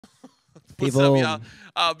What's up,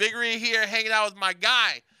 y'all? Big Reid here, hanging out with my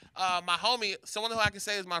guy, my homie, someone who I can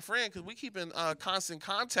say is my friend because we keep in constant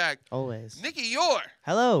contact. Always. Nicky, Youre.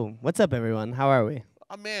 Hello. What's up, everyone? How are we?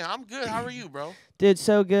 Oh, man, I'm good. How are you, bro? Dude,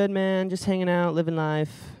 so good, man. Just hanging out, living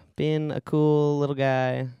life, being a cool little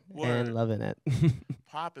guy, Word. and loving it.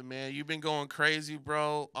 Popping, man. You've been going crazy,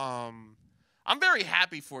 bro. I'm very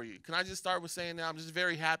happy for you. Can I just start with saying that? I'm just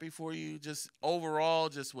very happy for you. Just overall,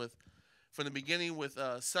 just with from the beginning with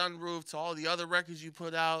Sunroof to all the other records you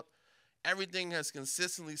put out. Everything has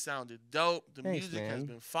consistently sounded dope. The Thanks, music has man.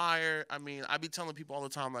 been fire. I mean, I be telling people all the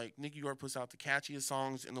time, like, Nicky Youre puts out the catchiest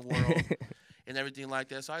songs in the world and everything like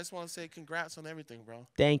that. So I just want to say congrats on everything, bro.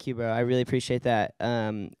 Thank you, bro. I really appreciate that.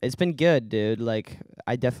 It's been good, dude. Like,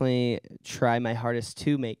 I definitely try my hardest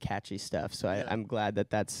to make catchy stuff. So Yeah. I'm glad that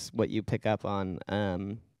that's what you pick up on.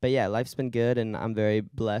 But yeah, life's been good, and I'm very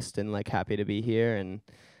blessed and like happy to be here, and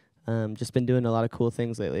just been doing a lot of cool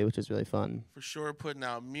things lately, which is really fun. For sure, putting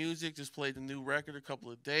out music. Just played the new record a couple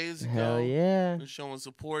of days ago. Hell yeah. Been showing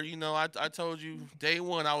support. You know, I told you day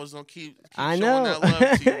one I was gonna keep I showing know. that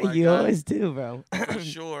love to you. Like, You always do, bro. For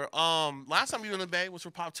sure. Last time you were in the Bay was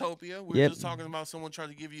for Poptopia. We were just talking about someone trying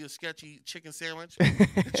to give you a sketchy chicken sandwich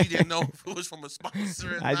that you didn't know if it was from a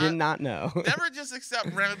sponsor. I did not know. Never just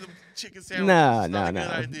accept random chicken sandwiches. No, It's not a good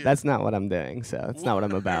idea. That's not what I'm doing, so it's not what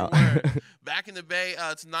I'm about. Back in the Bay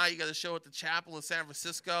tonight, you got a show at the Chapel in San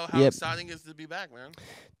Francisco. How exciting is it to be back, man?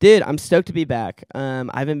 Dude, I'm stoked to be back. I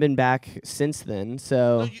haven't been back since then,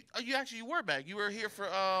 so. No, you were back. You were here for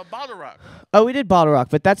Bottle Rock. Oh, we did Bottle Rock,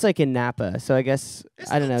 but that's like in Napa, so I guess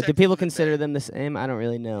It's I don't still know. Do people technically consider Bay. them the same? I don't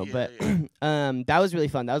really know, Yeah, but yeah. that was really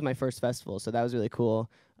fun. That was my first festival, so that was really cool.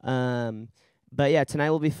 But yeah, tonight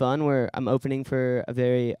will be fun. I'm opening for a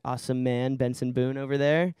very awesome man, Benson Boone over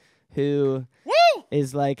there, who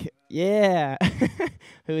is like, yeah,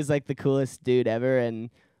 who is like the coolest dude ever. And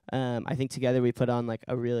I think together we put on like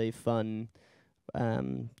a really fun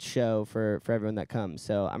show for everyone that comes.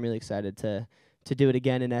 So I'm really excited to do it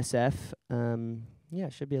again in SF. Yeah,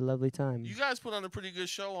 it should be a lovely time. You guys put on a pretty good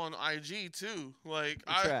show on IG too. Like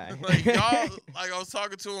Try. like y'all, like I was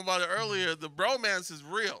talking to him about it earlier. The bromance is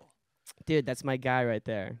real. Dude, that's my guy right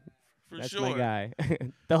there. For That's sure. my guy.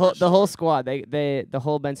 the whole squad. The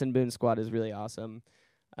whole Benson Boone squad is really awesome.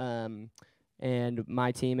 And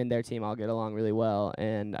my team and their team all get along really well,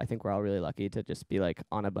 and I think we're all really lucky to just be like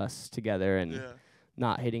on a bus together and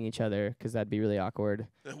not hating each other, because that'd be really awkward.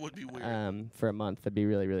 That would be weird. For a month, that'd be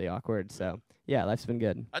really, really awkward. So yeah, life's been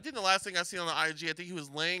good. I think the last thing I seen on the IG, I think he was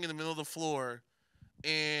laying in the middle of the floor,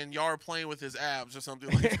 and y'all are playing with his abs or something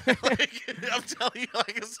like that. Like, I'm telling you,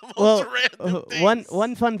 like it's the most random things.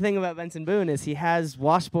 One fun thing about Benson Boone is he has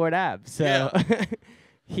washboard abs. So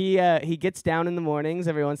he gets down in the mornings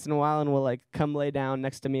every once in a while and will like come lay down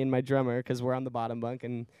next to me and my drummer, because we're on the bottom bunk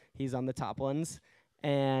and he's on the top ones.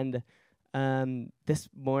 And this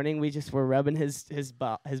morning we just were rubbing his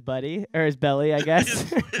buddy, or his belly, I guess.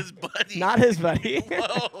 his buddy. Not his buddy.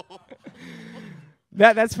 Whoa.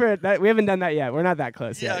 That's for that. We haven't done that yet. We're not that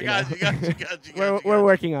close yet. Yeah, got you. We're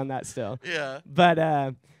working on that still. Yeah.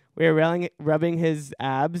 But we were rubbing his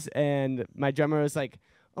abs, and my drummer was like,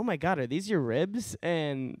 "Oh my God, are these your ribs?"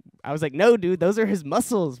 And I was like, "No, dude, those are his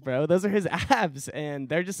muscles, bro. Those are his abs, and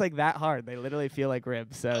they're just like that hard. They literally feel like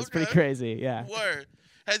ribs. So it's pretty crazy, yeah." Word.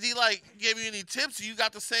 Has he like gave you any tips? You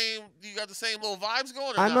got the same little vibes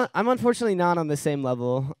going? Or I'm unfortunately not on the same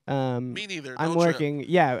level. Me neither. I'm working.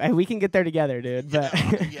 Yeah, we can get there together, dude. But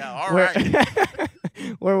all right.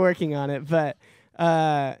 We're working on it. But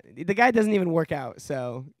the guy doesn't even work out,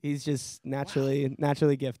 so he's just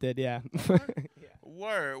naturally gifted. Yeah.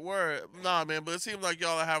 Word. Nah, man. But it seems like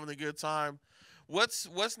y'all are having a good time.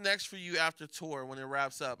 What's next for you after tour when it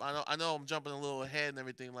wraps up? I know I'm jumping a little ahead and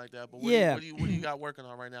everything like that, but what do you got working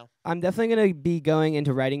on right now? I'm definitely gonna be going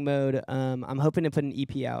into writing mode. I'm hoping to put an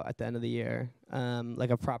EP out at the end of the year, like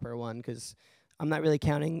a proper one, because I'm not really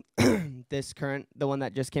counting the one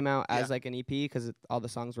that just came out as like an EP, because all the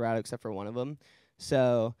songs were out except for one of them.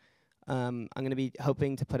 So I'm gonna be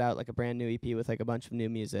hoping to put out like a brand new EP with like a bunch of new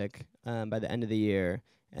music by the end of the year.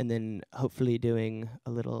 And then hopefully doing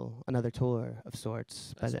another tour of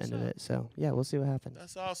sorts by the end of it. So, yeah, we'll see what happens.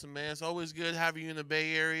 That's awesome, man. It's always good having you in the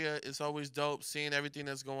Bay Area. It's always dope seeing everything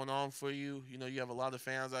that's going on for you. You know, you have a lot of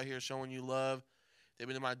fans out here showing you love. They've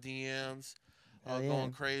been in my DMs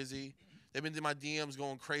going crazy. They've been in my DMs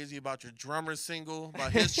going crazy about your drummer single,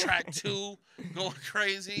 about his track 2 going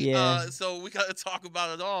crazy. Yeah. So we got to talk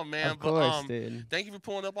about it all, man. Of course, dude. Thank you for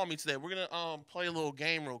pulling up on me today. We're going to play a little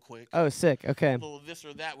game real quick. Oh, sick. Okay. A little this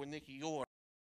or that with Nicky Youre.